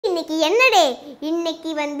இன்னைக்கு என்ன டே? இன்னைக்கு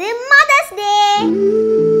வந்து மதர்ஸ் டே.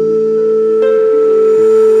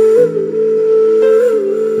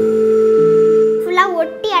 ஃபுல்லா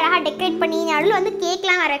ஒட்டி அழகா டெக்கரேட் பண்ணி நடுவுல வந்து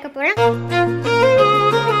கேக்லாம் வர வைக்க போறேன்.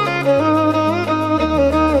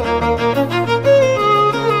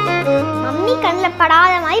 மம்மி கண்ணில்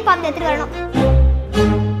படாத மாதிரி பார்த்து எடுத்துட்டு வரணும்.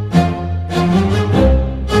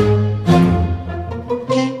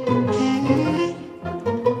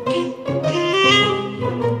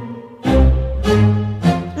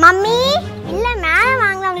 மம்மி இல்ல மேல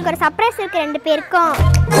வாங்க, உங்களுக்கு ஒரு சர்ப்ரைஸ் இருக்கு ரெண்டு பேருக்கும்.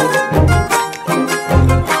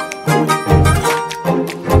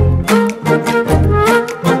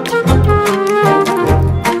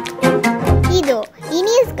 இதோ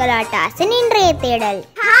இனிஸ் கலாட்டாஸின் இன்றைய தேடல்.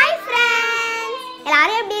 ஹாய் ஃப்ரெண்ட்ஸ்,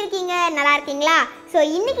 எல்லாரும் எப்படி இருக்கீங்க? நல்லா இருக்கீங்களா? ஸோ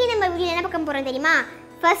இன்னைக்கு நம்ம வீடியோ என்ன பார்க்க போறோம் தெரியுமா?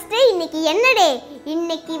 ஃபர்ஸ்ட் இன்னைக்கு என்ன டே?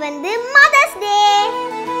 இன்னைக்கு வந்து மதர்ஸ் டே.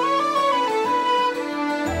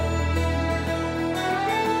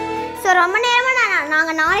 ஸோ ரொம்ப நேரமாக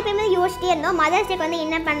நாங்கள் 4 பேருமே யோசிச்சிட்டே இருந்தோம் மதர்ஸ் டேக்கு வந்து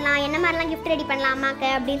என்ன பண்ணலாம், என்ன மாதிரிலாம் கிஃப்ட் ரெடி பண்ணலாம் அம்மாக்கு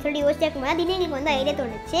அப்படின்னு சொல்லிட்டு யோசிச்சிட்டே இருக்கும்போது திடீர்னு எங்களுக்கு வந்து ஐடியா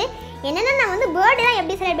தோணுச்சு. என்னென்னா நான் வந்து பர்த்டேலாம்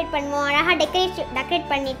எப்படி செலிப்ரேட் பண்ணுவோம், அழகாக டெக்கரேட்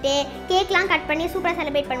பண்ணிவிட்டு கேக்லாம் கட் பண்ணி சூப்பராக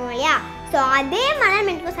செலிப்ரேட் பண்ணுவோம் இல்லையா? ஸோ அதே மாதிரி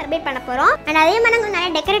நம்ம எனக்கு செலிப்ரேட் பண்ண போகிறோம். அண்ட் அதே மாதிரி நாங்கள்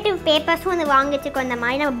நிறைய டெக்கரேட்டிவ் பேப்பர்ஸும் வந்து வாங்கி வச்சுக்கோ. அந்த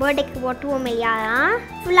மாதிரி நம்ம பர்த்டேக்கு ஒட்டுவோம் இல்லையா?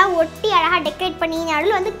 ஃபுல்லாக ஒட்டி அழகாக டெக்கரேட் பண்ணி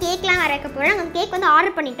நடுவில் வந்து கேக்லாம் வர வைக்க போகிறோம். நாங்கள் கேக் வந்து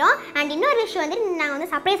ஆர்டர் பண்ணிட்டோம். அண்ட் இன்னொரு விஷயம் வந்து நாங்கள்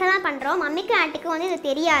வந்து சர்ப்ரைஸாக தான் பண்ணுறோம். மம்மிக்கும் ஆண்ட்டிக்கும் வந்து இது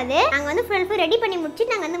தெரியாது. நாங்கள் வந்து ஃபுல் ரெடி பண்ணி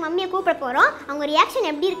முடிச்சுட்டு நாங்கள் வந்து மம்மியை கூப்பிட போகிறோம். அவங்க ரியாக்ஷன்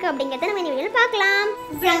எப்படி இருக்குது அப்படிங்கிறத நம்ம இந்த வீடியோவில் பார்க்கலாம்.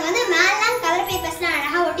 இப்போ நாங்கள் வந்து மேலாம் கலர் பேப்பர்ஸ்லாம்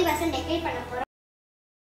அழகாக ஒட்டி ஃபஸ்ட்டு டெக்கரேட் பண்ண போகிறோம்.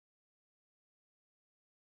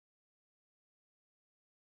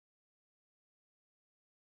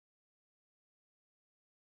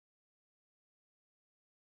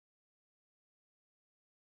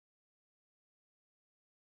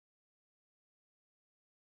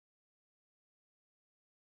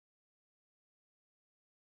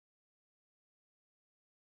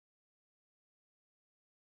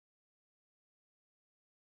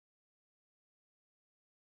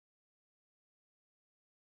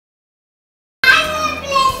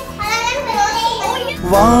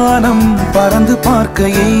 வானம் பறந்து பார்க்க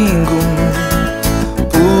ஏங்கும்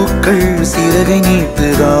பூக்கள் சிறகை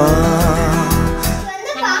நீட்டுதா.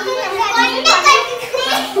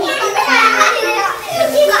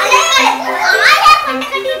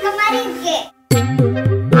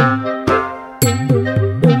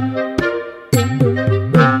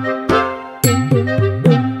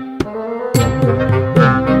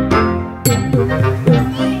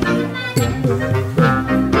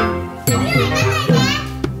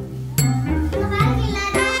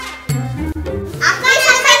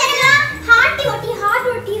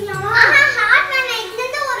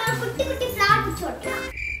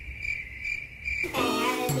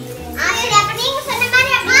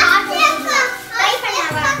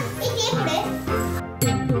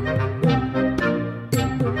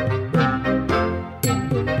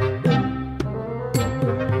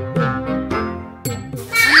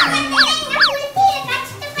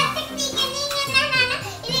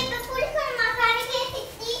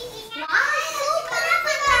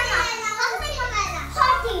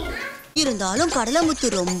 இருந்தாலும் கடலமுத்து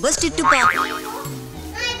ரொம்ப ஸ்ட்ரிக்ட்பா.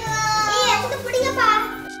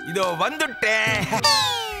 இதோ வந்துட்டேன்.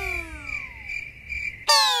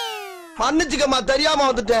 மன்னிச்சுக்கம்மா, தெரியாம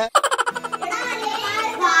வந்துட்டேன்.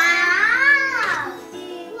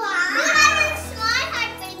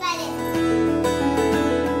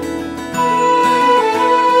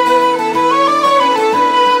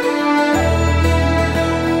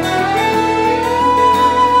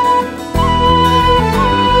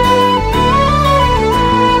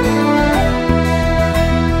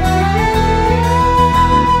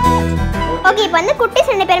 ஓகே, இப்போ வந்து குட்டிஸ்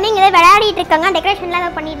 2 பேருமே இங்கே விளையாடிட்டு இருக்காங்க, டெக்கரேஷன்லாம்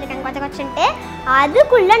ஏதாவது பண்ணிட்டு இருக்காங்க கொஞ்சம் கொஞ்சம்ட்டு.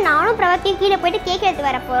 அதுக்குள்ளே நானும் பிரவத்தியும் கீழே போயிட்டு கேக் எடுத்து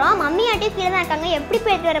வர போகிறோம். மம்மி ஆட்டியும் கீழே தான் இருக்காங்க. எப்படி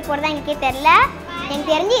போய் எடுத்து வர போகிறதா எனக்கே தெரில. எனக்கு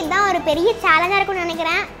தெரிஞ்சு இதுதான் ஒரு பெரிய சேலஞ்சாக இருக்கும்னு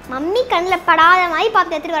நினைக்கிறேன். மம்மி கண்ணில் படாத மாதிரி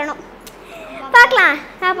பார்த்து எடுத்துகிட்டு வரணும். பார்க்கலாம்.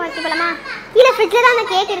 பார்த்து போகலாமா? கீழே ஃப்ரிட்ஜில் தான் அந்த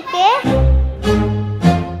கேக் இருக்கு.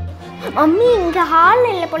 மம்மி இங்கே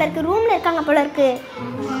ஹாலில் இல்லை போல இருக்கு, ரூமில் இருக்காங்க போல இருக்கு.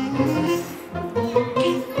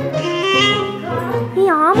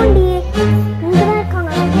 ஆமாண்டி, இங்கதான் இருக்காங்க.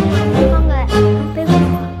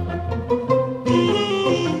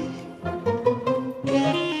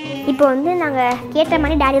 இப்போ வந்து நாங்கள் கேட்ட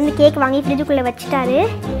மாதிரி டாடி வந்து கேக் வாங்கி ஃப்ரிட்ஜுக்குள்ளே வச்சுட்டாரு.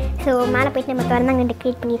 ஸோ மேலே போயிட்டு நம்ம திறந்து அங்கே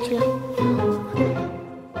டெக்கரேட் பண்ணி வச்சுக்கலாம்.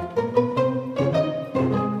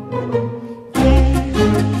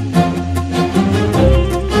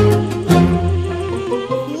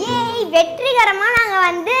 வெற்றிகரமாக நாங்கள்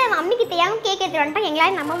வந்து மம்மிக்கு தெரியாமல் கேக் எடுத்துகிட்டு வந்துட்டோம்.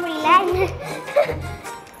 எங்களால் நம்ப முடியல.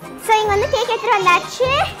 ஸோ இங்கே வந்து கேக் எடுத்துகிட்டு வந்தாச்சு.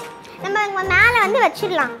 நம்ம மேலே வந்து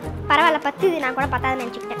வச்சிடலாம். பரவாயில்ல, 10 இது நான் கூட 10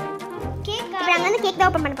 நினச்சிக்கிட்டேன். இப்போ நாங்கள் வந்து கேக் தான்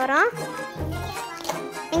ஓப்பன் பண்ண போகிறோம்.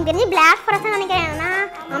 எனக்கு தெரிஞ்சு பிளாக் ஃபாரஸ்ட் நினைக்கிறேன். ஏன்னா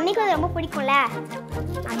மம்மிக்கு அது ரொம்ப பிடிக்கும்ல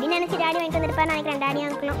அப்படின்னு நினச்சி டேடி வாங்கிட்டு வந்துருப்பாரு நினைக்கிறேன். டேடி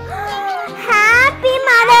அங்கிளும் ஹாப்பி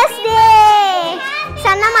மதர்ஸ் டே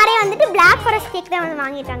சொன்ன மாதிரியே வந்துட்டு பிளாக் ஃபாரஸ்ட் கேக் தான் வந்து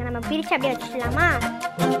வாங்கிட்டாங்க. நம்ம பிரித்து அப்படியே வச்சுக்கலாமா?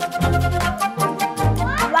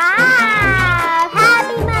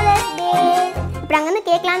 Happy mother's day. இப்போ நாங்கள் வந்து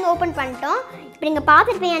கேக்லாம் வந்து ஓப்பன் பண்ணிட்டோம். இப்போ நீங்கள்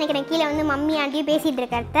பார்த்துட்டு போய் நினைக்கிறேன் கீழே வந்து மம்மி ஆண்டியும் பேசிகிட்டு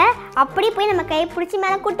இருக்கிறத அப்படியே போய் நம்ம கை பிடிச்சி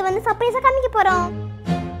மேலே கூட்டு வந்து சர்ப்ரைஸாக காமிக்க போகிறோம்.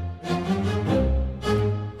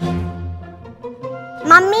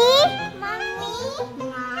 மம்மி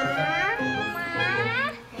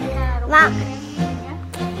வா.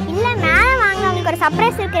 இல்லை மேலே வாங்க, உங்களுக்கு ஒரு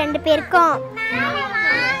சர்ப்ரைஸ் இருக்குது 2 பேருக்கும்.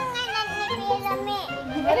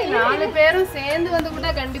 4 பேரும் சேர்ந்து வந்து கூட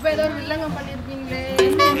கண்டிப்பா ஏதோ ஒரு வில்லங்கம் பண்ணிருப்பீங்களே.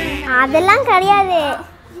 அதெல்லாம் கிடையாது.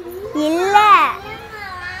 இல்ல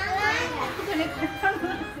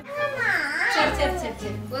சரி சரி சரி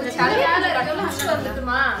சரி ஒரு கல்யாண ரகம்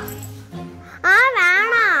வந்துட்டுமா?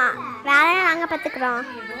 வேணாம், வேற நாங்க பாத்துக்கிறோம்.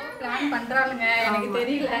 ஏதோ பிளான் பண்றாளுங்க, எனக்கு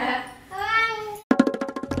தெரியல.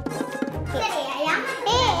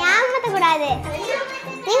 ஏமாத்த கூடாது.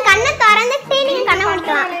 நீங்க கண்ணை திறந்துட்டு நீங்க கண்ணை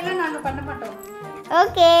முடிக்கலாம். நாங்க பண்ண மாட்டோம்.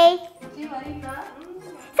 Okay,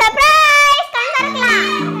 surprise. கண் திறக்கலாம்.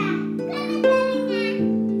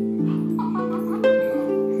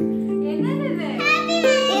 என்னது இது?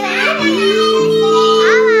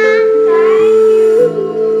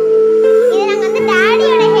 இது நாங்க வந்து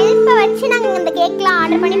டாடியோட ஹெல்ப்பை வச்சு நாங்க இந்த கேக்லாம்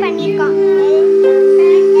ஆர்டர் பண்ணி பண்ணியிருக்கோம்.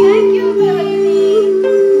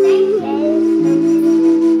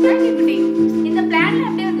 இந்த பிளான்ல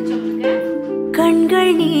அப்படியே வந்துச்சு உங்களுக்கு?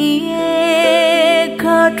 கண்கள் நீயே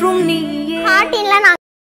காற்றும் நீயே. ஹார்ட்டின்ல நான்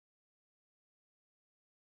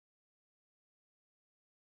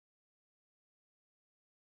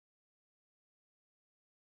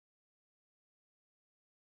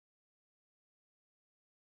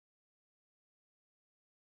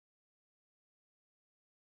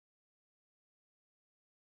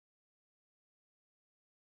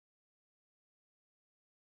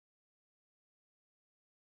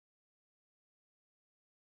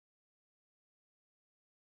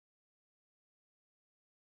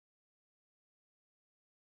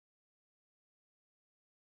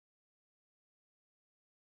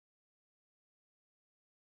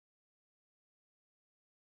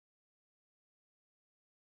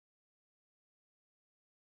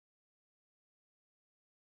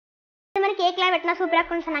இந்த மாதிரி கேக்லாம் வெட்டினா சூப்பரா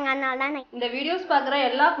இருக்கும்னு சொன்னாங்க. அதனால தான் இந்த வீடியோஸ் பார்க்குற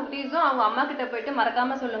எல்லா குட்டீஸும் அவங்க அம்மா கிட்ட போயிட்டு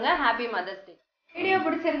மறக்காம சொல்லுங்க ஹாப்பி மதர்ஸ் டே. வீடியோ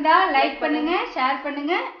பிடிச்சிருந்தா லைக் பண்ணுங்க, ஷேர்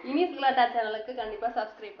பண்ணுங்க. இனிஸ் கலாட்டா சேனலுக்கு கண்டிப்பா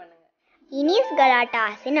சப்ஸ்கிரைப் பண்ணுங்க. இனிஸ்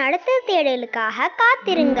கலாட்டாஸின் அடுத்த தேடலுக்காக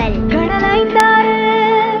காத்திருங்கள். கடலாய் தார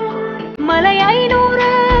மலையாய்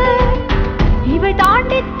நூறு